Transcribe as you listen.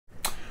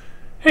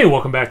Hey,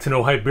 welcome back to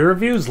No Hype Beer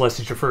Reviews. Unless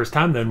it's your first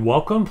time, then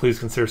welcome. Please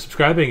consider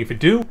subscribing. If you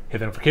do, hit the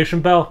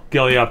notification bell, get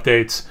all the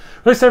updates.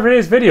 Released every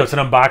day's video. It's an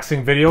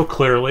unboxing video,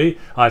 clearly.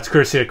 It's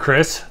courtesy of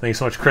Chris. Thanks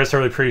so much, Chris. I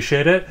really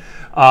appreciate it.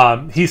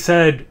 He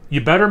said, you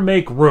better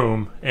make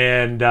room,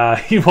 and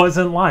he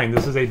wasn't lying.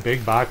 This is a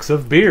big box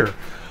of beer.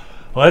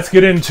 Let's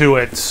get into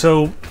it.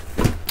 So,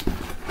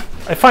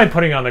 I find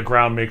putting on the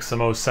ground makes the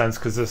most sense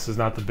because this is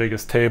not the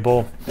biggest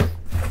table.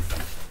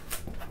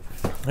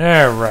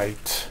 All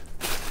right.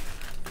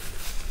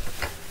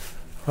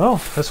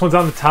 Well, this one's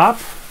on the top.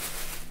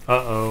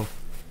 Uh-oh.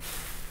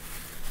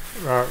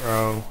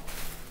 Uh-oh.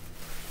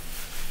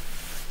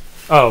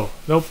 Oh,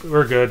 nope,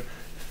 we're good.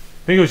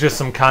 I think it was just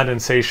some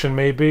condensation,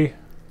 maybe.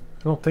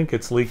 I don't think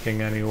it's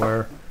leaking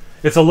anywhere.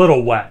 It's a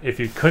little wet, if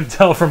you couldn't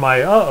tell from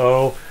my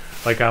uh-oh,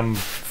 like I'm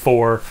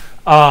 4.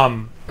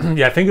 Yeah,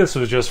 I think this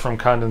was just from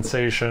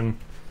condensation.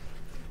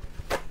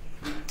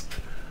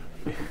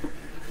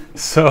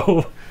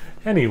 So,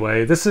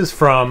 anyway, this is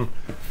from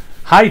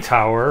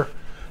Hightower.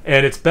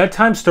 And it's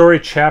Bedtime Story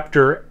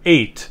Chapter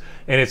 8.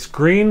 And it's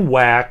green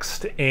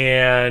waxed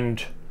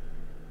and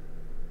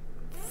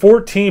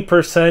 14%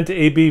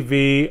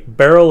 ABV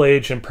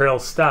barrel-aged Imperial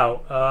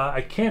Stout.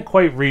 I can't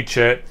quite reach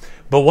it,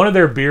 but one of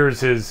their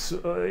beers is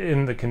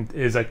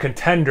a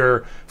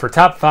contender for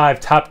top 5,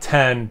 top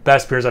 10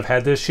 best beers I've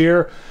had this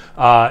year.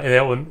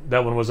 And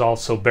that one was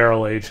also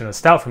barrel-aged and a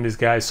stout from these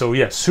guys. So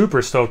yeah,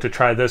 super stoked to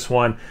try this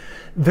one.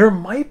 There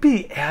might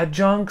be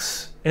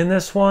adjuncts in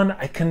this one.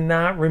 I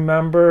cannot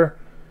remember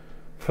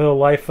for the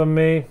life of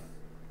me,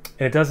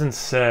 and it doesn't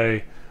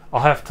say. I'll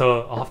have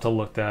to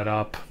look that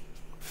up.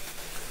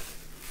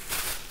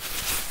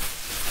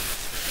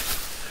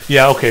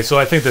 Yeah, okay, so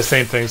I think the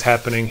same thing's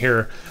happening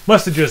here.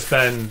 Must have just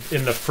been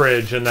in the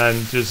fridge, and then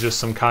there's just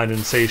some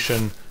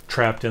condensation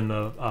trapped in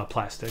the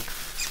plastic.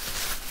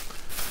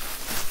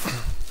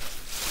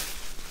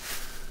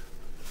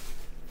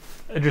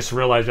 I just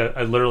realized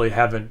I literally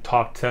haven't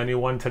talked to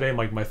anyone today.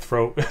 Like, my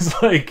throat is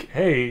like,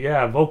 hey,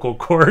 yeah, vocal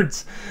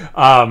cords.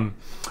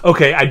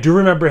 Okay, I do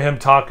remember him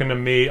talking to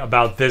me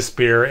about this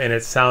beer, and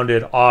it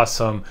sounded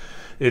awesome.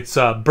 It's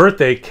a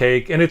birthday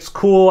cake, and it's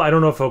cool. I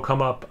don't know if it'll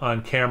come up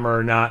on camera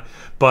or not,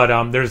 but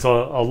there's a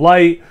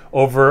light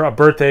over a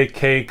birthday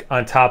cake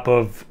on top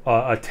of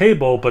a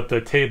table, but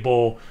the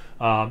table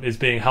is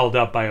being held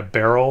up by a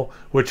barrel,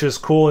 which is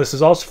cool. This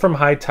is also from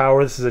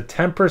Hightower. This is a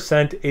 10%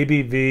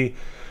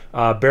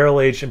 ABV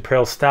barrel-aged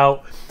Imperial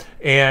Stout.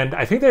 And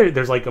I think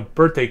there's like a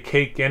birthday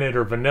cake in it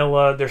or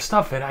vanilla. There's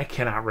stuff in it I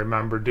cannot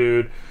remember,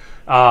 dude.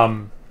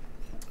 But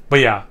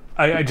yeah,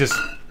 I just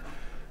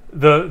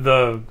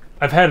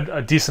I've had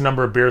a decent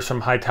number of beers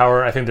from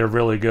Hightower. I think they're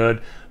really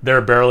good.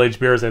 Their barrel-aged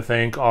beers, I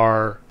think,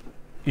 are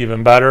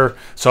even better.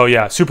 So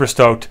yeah, super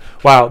stoked.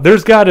 Wow,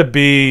 there's got to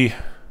be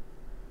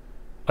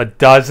a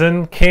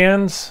dozen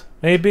cans,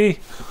 maybe.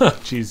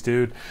 Jeez,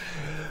 dude,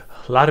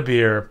 a lot of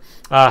beer.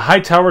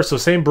 Hightower, so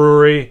same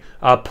brewery.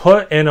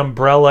 Put an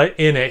umbrella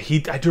in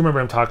it. I do remember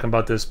him talking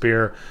about this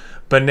beer.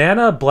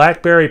 Banana,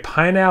 blackberry,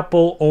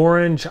 pineapple,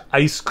 orange,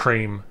 ice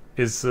cream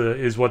is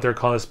what they're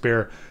calling this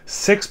beer.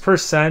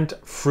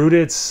 6%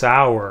 fruited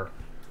sour.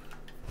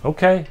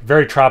 Okay,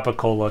 very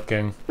tropical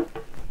looking.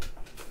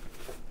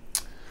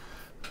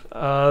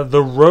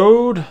 The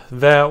Road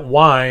That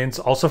Winds,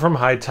 also from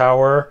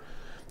Hightower.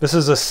 This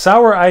is a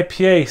sour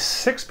IPA,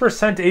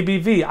 6%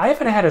 ABV. I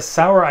haven't had a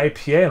sour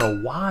IPA in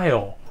a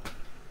while.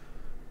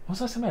 When was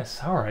the last time I had a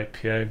sour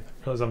IPA?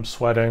 Because I'm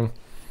sweating.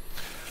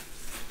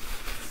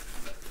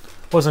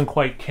 Wasn't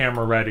quite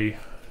camera ready.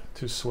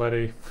 Too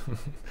sweaty.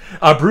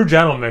 Brew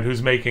Gentleman,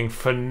 who's making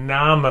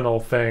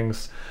phenomenal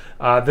things.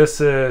 This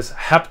is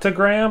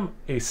Heptagram,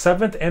 a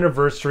 7th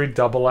anniversary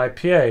double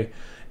IPA.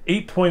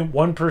 8.1%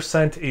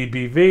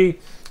 ABV.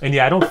 And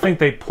yeah, I don't think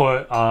they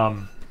put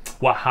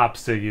what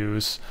hops they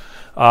use.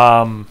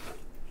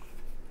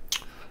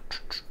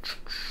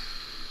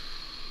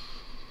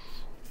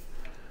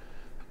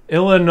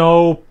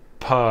 Illinois,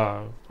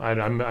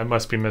 I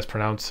must be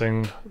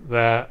mispronouncing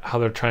that, how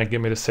they're trying to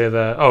get me to say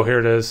that. Oh, here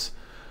it is.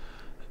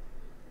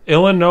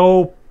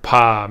 Illinois,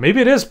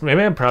 maybe it is,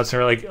 maybe I'm pronouncing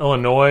it like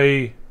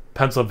Illinois,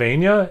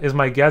 Pennsylvania is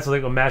my guess. I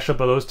think a mashup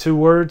of those two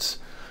words.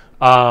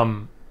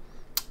 Double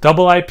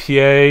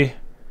IPA,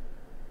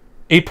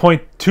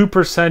 8.2%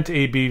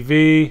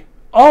 ABV.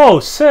 Oh,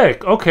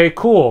 sick. Okay,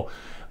 cool.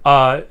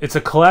 It's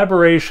a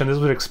collaboration. This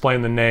would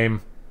explain the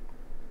name.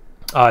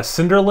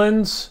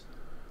 Cinderlands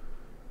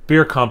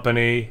Beer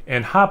Company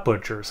and Hop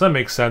Butcher. So that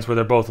makes sense where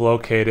they're both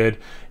located.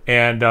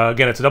 And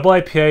again, it's a double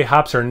IPA.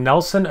 Hops are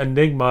Nelson,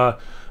 Enigma,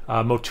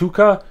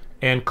 Motueka,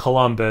 and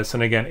Columbus.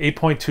 And again,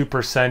 8.2%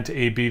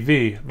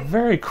 ABV.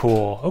 Very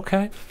cool.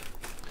 Okay.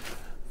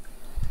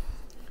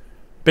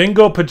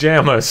 Bingo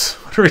Pajamas.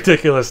 What a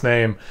ridiculous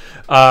name.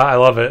 I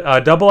love it.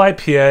 Double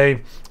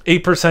IPA,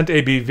 8%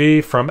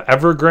 ABV from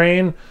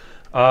Evergreen.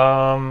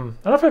 I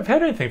don't know if I've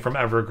had anything from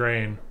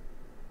Evergreen.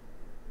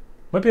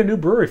 Might be a new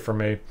brewery for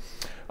me.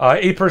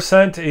 8%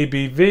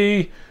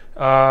 ABV,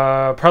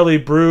 probably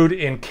brewed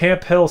in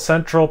Camp Hill,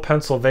 Central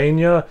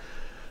Pennsylvania.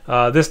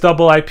 This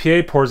double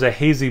IPA pours a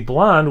hazy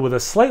blonde with a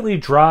slightly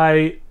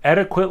dry,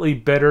 adequately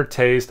bitter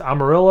taste.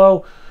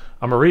 Amarillo,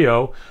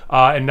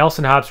 and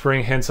Nelson hops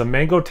bring hints of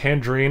mango,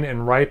 tangerine,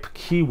 and ripe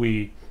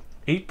kiwi.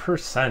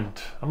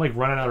 8%. I'm like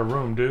running out of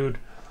room, dude.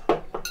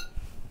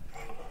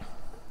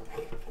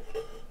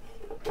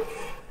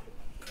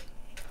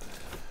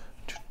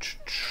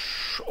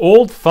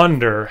 Old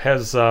Thunder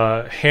has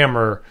a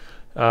hammer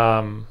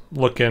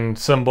looking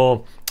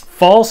symbol.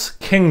 False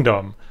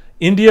Kingdom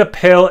India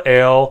Pale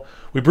Ale.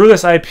 We brew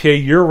this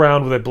IPA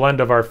year-round with a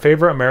blend of our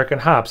favorite American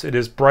hops. It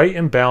is bright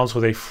and balanced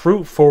with a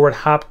fruit-forward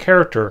hop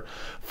character.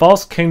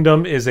 False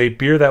Kingdom is a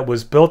beer that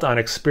was built on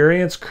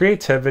experience,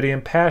 creativity,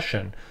 and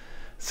passion.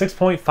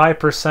 6.5%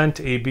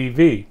 ABV.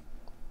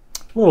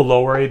 A little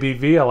lower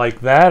ABV. I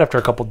like that after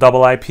a couple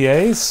double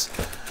IPAs.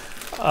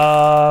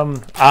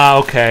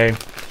 Okay.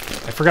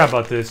 I forgot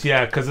about this.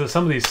 Yeah, because of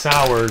some of these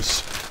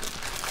sours,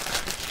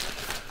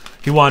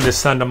 he wanted to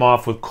send them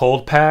off with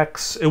cold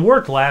packs. It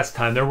worked last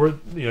time. There were,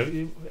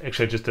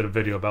 actually I just did a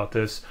video about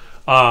this.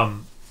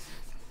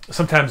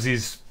 Sometimes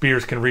these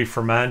beers can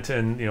re-ferment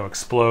and,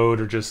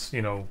 explode, or just,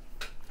 you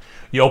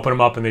open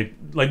them up and they,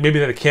 like, maybe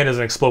the can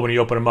doesn't explode when you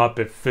open them up.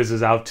 It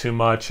fizzes out too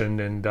much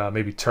and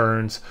maybe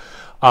turns.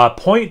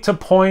 Point to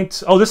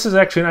point. Oh, this is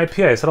actually an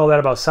IPA. I said all that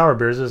about sour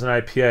beers. This is an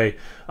IPA.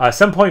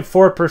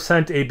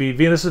 7.4% ABV.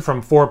 And this is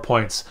from 4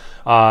 Points.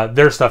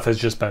 Their stuff has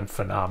just been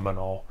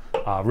phenomenal.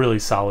 Really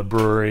solid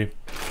brewery.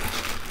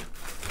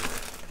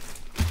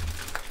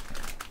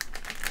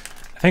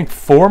 I think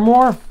 4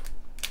 more.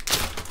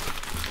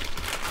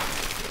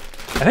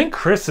 I think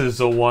Chris is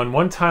the one.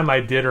 One time I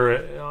did her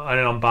an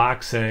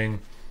unboxing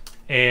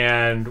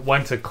and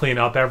went to clean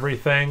up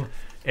everything,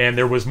 and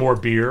there was more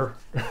beer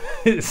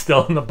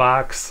still in the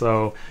box.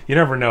 So you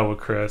never know with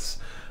Chris.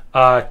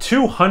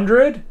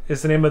 200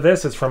 is the name of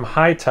this. It's from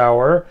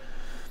Hightower,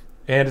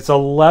 and it's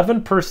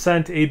 11%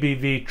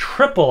 ABV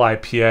triple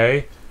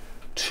IPA.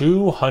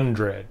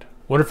 200.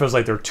 What if it was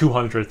like their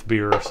 200th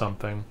beer or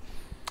something?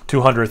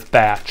 200th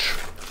batch.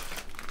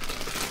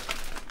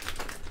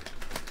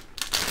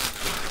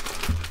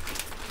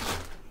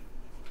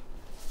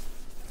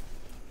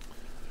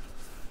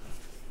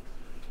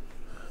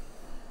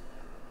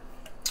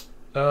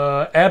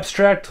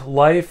 Abstract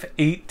Life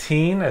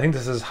 18. I think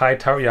this is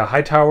Hightower. Yeah,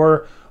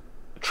 Hightower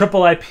triple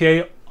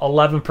IPA,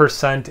 11%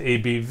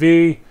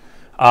 ABV.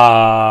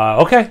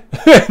 Okay.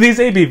 These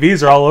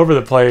ABVs are all over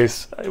the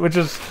place, which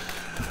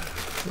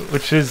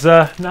is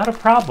not a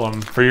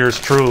problem for yours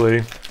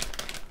truly.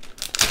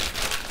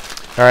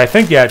 All right, I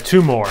think, yeah,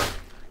 2 more,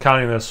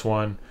 counting this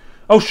one.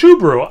 Oh, Shoe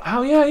Brew.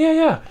 Oh,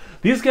 yeah.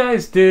 These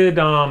guys did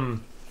those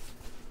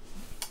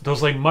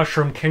like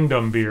Mushroom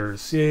Kingdom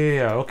beers.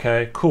 Yeah,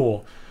 okay,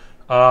 cool.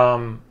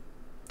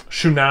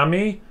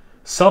 Tsunami,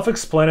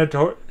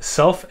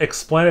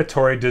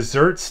 self-explanatory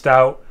dessert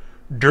stout,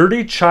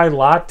 dirty chai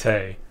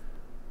latte.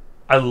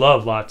 I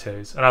love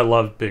lattes, and I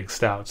love big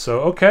stouts.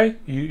 So, okay,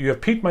 you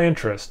have piqued my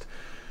interest.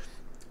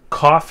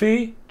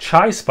 Coffee,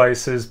 chai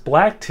spices,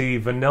 black tea,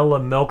 vanilla,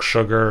 milk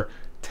sugar,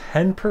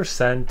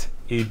 10%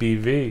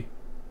 ABV.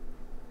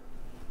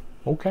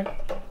 Okay.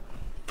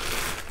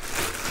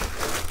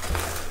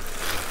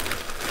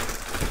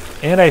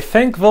 And I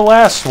think the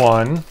last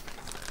one,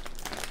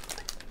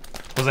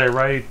 was I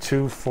right?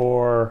 2,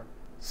 4,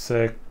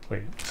 6,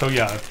 wait. So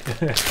yeah,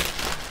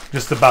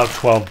 just about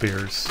 12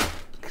 beers,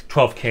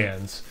 12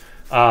 cans.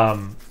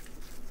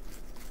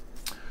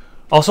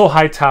 Also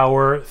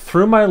Hightower,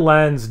 Through My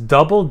Lens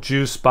double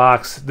juice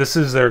box. This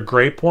is their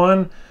grape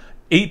one,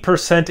 8%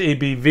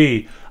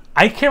 ABV.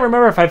 I can't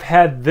remember if I've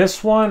had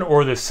this one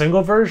or the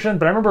single version,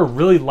 but I remember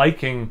really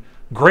liking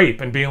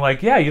grape and being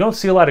like, yeah, you don't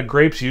see a lot of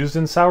grapes used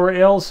in sour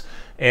ales,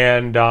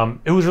 and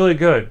it was really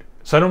good.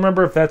 So I don't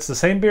remember if that's the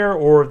same beer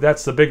or if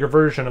that's the bigger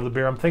version of the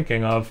beer I'm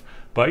thinking of,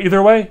 but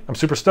either way, I'm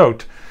super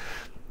stoked.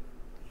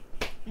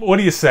 What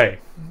do you say?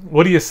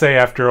 What do you say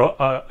after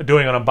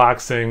doing an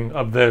unboxing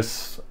of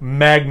this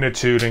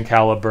magnitude and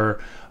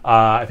caliber?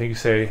 I think you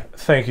say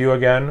thank you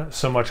again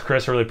so much,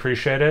 Chris. I really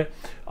appreciate it.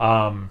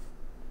 And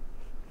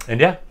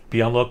yeah,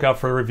 be on the lookout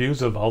for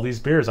reviews of all these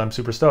beers. I'm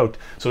super stoked.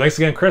 So thanks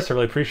again, Chris. I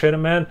really appreciate it,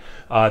 man.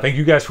 Thank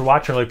you guys for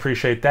watching. I really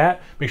appreciate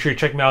that. Make sure you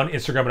check me out on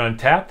Instagram and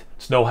Untappd.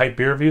 Snow Hype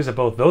Beer Reviews at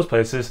both those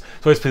places. So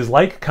always please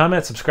like,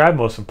 comment, subscribe.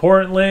 Most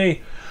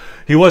importantly,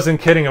 he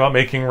wasn't kidding about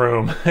making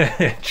room.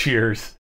 Cheers.